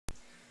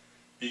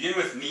Begin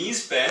with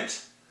knees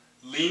bent,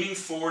 leaning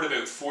forward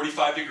about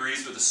 45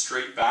 degrees with a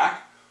straight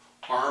back,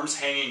 arms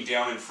hanging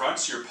down in front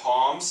so your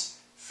palms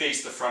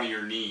face the front of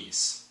your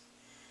knees.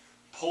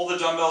 Pull the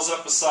dumbbells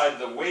up beside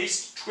the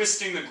waist,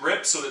 twisting the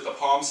grip so that the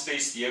palms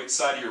face the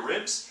outside of your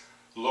ribs.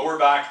 Lower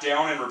back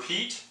down and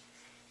repeat,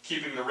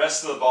 keeping the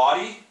rest of the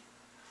body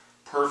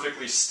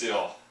perfectly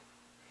still.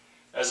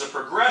 As a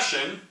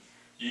progression,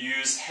 you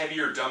use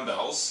heavier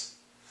dumbbells.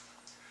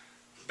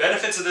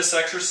 Benefits of this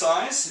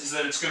exercise is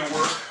that it's going to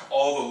work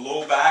all the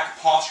low back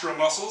postural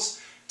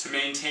muscles to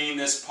maintain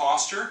this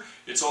posture.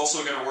 It's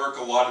also going to work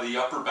a lot of the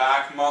upper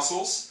back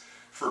muscles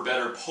for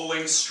better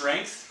pulling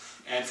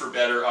strength and for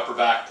better upper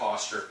back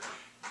posture.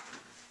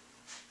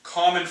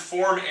 Common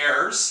form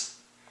errors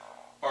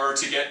are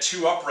to get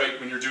too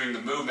upright when you're doing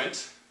the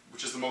movement,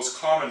 which is the most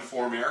common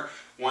form error.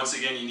 Once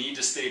again, you need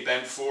to stay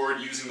bent forward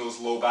using those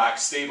low back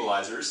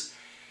stabilizers.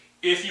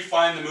 If you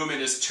find the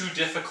movement is too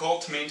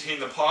difficult to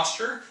maintain the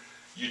posture,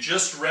 you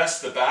just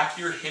rest the back of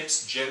your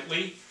hips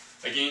gently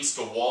against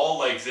the wall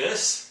like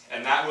this,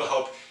 and that will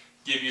help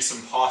give you some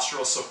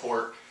postural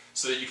support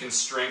so that you can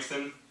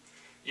strengthen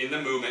in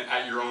the movement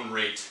at your own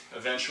rate,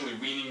 eventually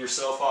weaning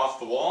yourself off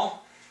the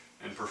wall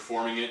and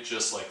performing it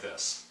just like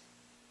this.